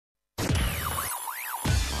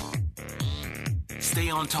Stay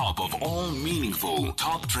on top of all meaningful,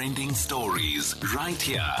 top trending stories right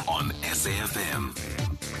here on SAFM.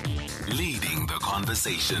 Leading the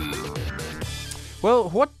conversation. Well,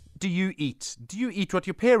 what do you eat? Do you eat what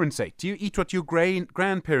your parents ate? Do you eat what your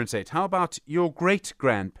grandparents ate? How about your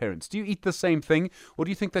great-grandparents? Do you eat the same thing, or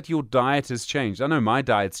do you think that your diet has changed? I know my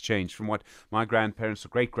diet's changed from what my grandparents or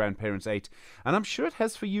great-grandparents ate, and I'm sure it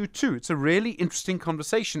has for you too. It's a really interesting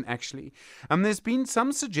conversation, actually. And there's been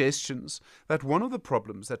some suggestions that one of the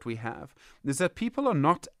problems that we have is that people are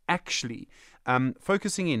not actually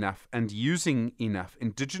focusing enough and using enough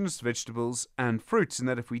indigenous vegetables and fruits, and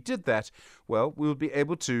that if we did that, well, we would be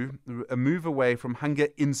able to move away from hunger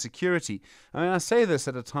insecurity. I mean, I say this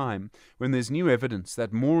at a time when there's new evidence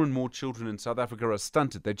that more and more children in South Africa are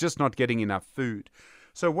stunted. They're just not getting enough food.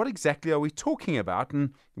 So what exactly are we talking about,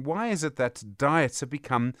 and why is it that diets have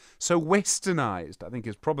become so westernized, I think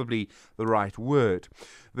is probably the right word.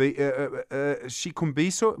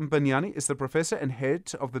 Xikombiso Mbhenyane is the professor and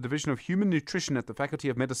head of the Division of Human Nutrition at the Faculty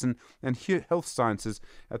of Medicine and Health Sciences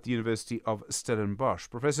at the University of Stellenbosch.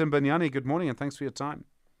 Professor Mbhenyane, good morning and thanks for your time.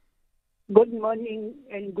 Good morning,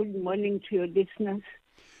 and good morning to your listeners.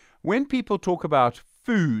 When people talk about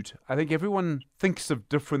food, I think everyone thinks of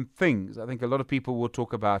different things. I think a lot of people will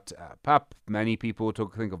talk about pap. Many people will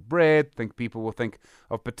think of bread. People will think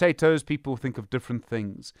of potatoes. People will think of different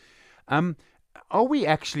things. Are we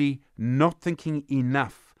actually not thinking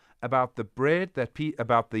enough about the bread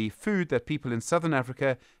about the food that people in Southern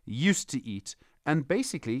Africa used to eat and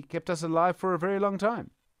basically kept us alive for a very long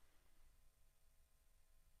time?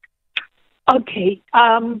 Okay.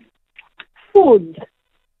 Food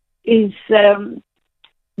is...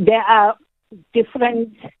 there are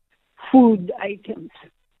different food items,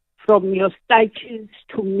 from your starches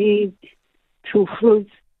to meat to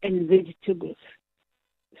fruits and vegetables.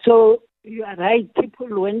 So you are right,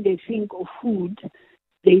 people, when they think of food,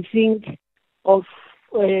 they think of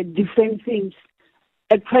different things.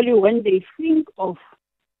 Actually, when they think of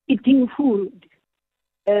eating food,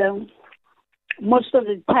 most of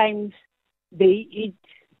the times they eat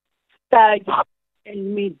starch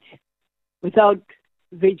and meat without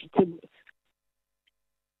vegetables.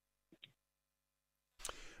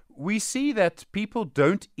 We see that people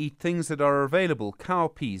don't eat things that are available: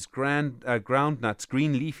 cowpeas, ground nuts,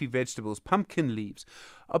 green leafy vegetables, pumpkin leaves.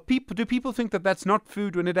 Do people think that that's not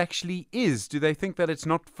food when it actually is? Do they think that it's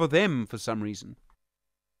not for them for some reason?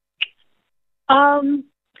 The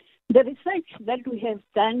research that we have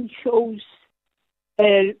done shows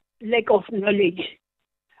a lack of knowledge,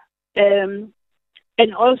 and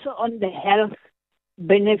also on the health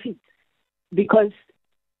benefits, because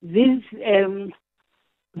these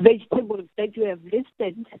vegetables that you have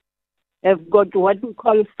listed have got what we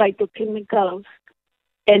call phytochemicals,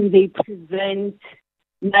 and they prevent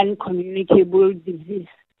non-communicable disease.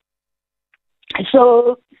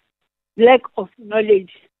 So, lack of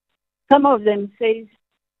knowledge. Some of them say,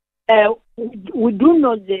 we do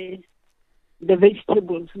know the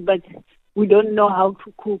vegetables, but we don't know how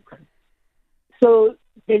to cook. So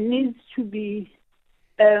there needs to be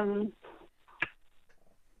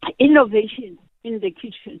innovation in the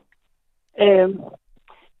kitchen.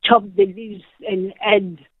 Chop the leaves and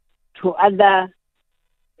add to other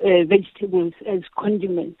vegetables as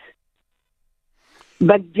condiments.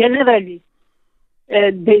 But generally,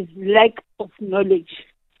 there's lack of knowledge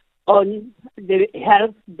on the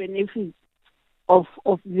health benefits of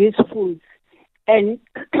these foods. And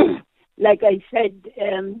like I said,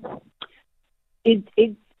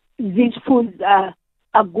 these foods are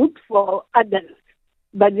good for adults,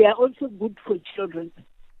 but they are also good for children.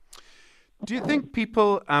 Do you think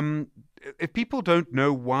people, if people don't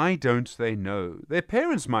know, why don't they know? Their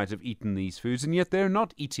parents might have eaten these foods, and yet they're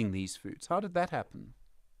not eating these foods. How did that happen?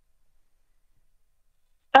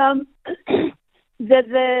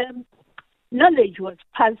 The knowledge was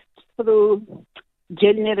passed through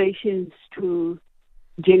generations to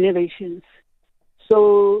generations.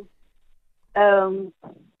 So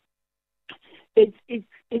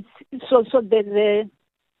so there's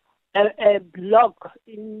a block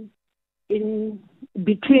in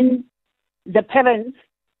between the parents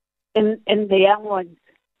and the young ones.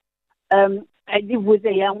 I live with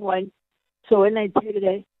a young one, so when I tell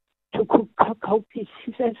her to cook cowpeas,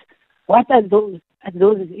 she says, "What are those? Are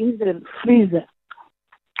those in the freezer?"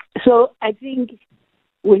 So I think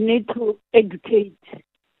we need to educate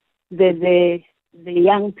the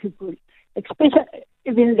young people, especially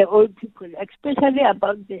even the old people, especially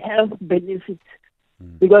about the health benefits.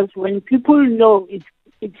 Because when people know it's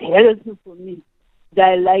healthy for me,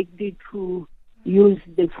 they're likely to use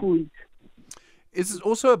the food. Is it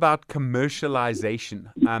also about commercialization?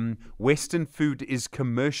 Western food is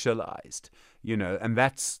commercialized, and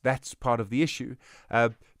that's part of the issue.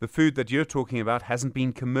 The food that you're talking about hasn't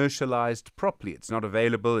been commercialized properly. It's not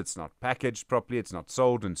available. It's not packaged properly. It's not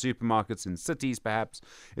sold in supermarkets in cities, perhaps.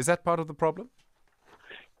 Is that part of the problem?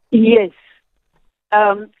 Yes.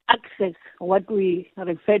 Access, what we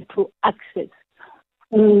refer to access,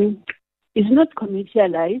 is not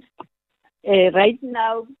commercialized. Right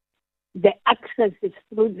now, the access is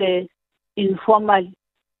through the informal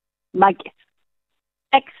market,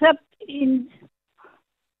 except in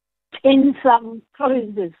some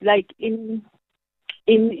provinces, like in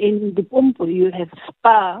the Pumpu, you have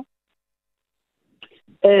SPAR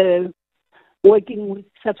working with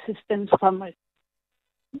subsistence farmers.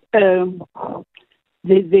 They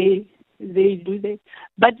do that,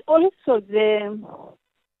 but also there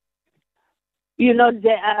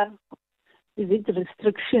are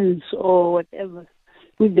restrictions or whatever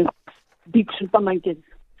with the big supermarkets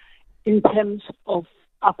in terms of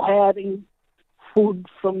acquiring food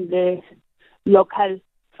from the local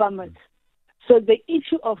farmers. So the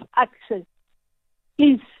issue of access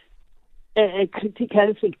is a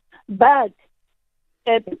critical thing, but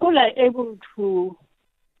people are able to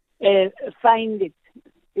find it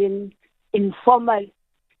in informal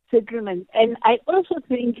settlement. And I also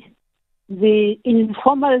think the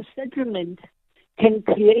informal settlement can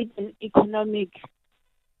create an economic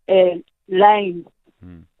line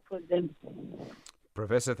for them.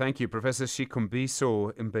 Professor, thank you. Professor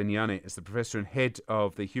Xikombiso Mbhenyane is the professor and head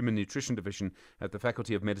of the Human Nutrition Division at the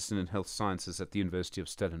Faculty of Medicine and Health Sciences at the University of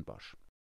Stellenbosch.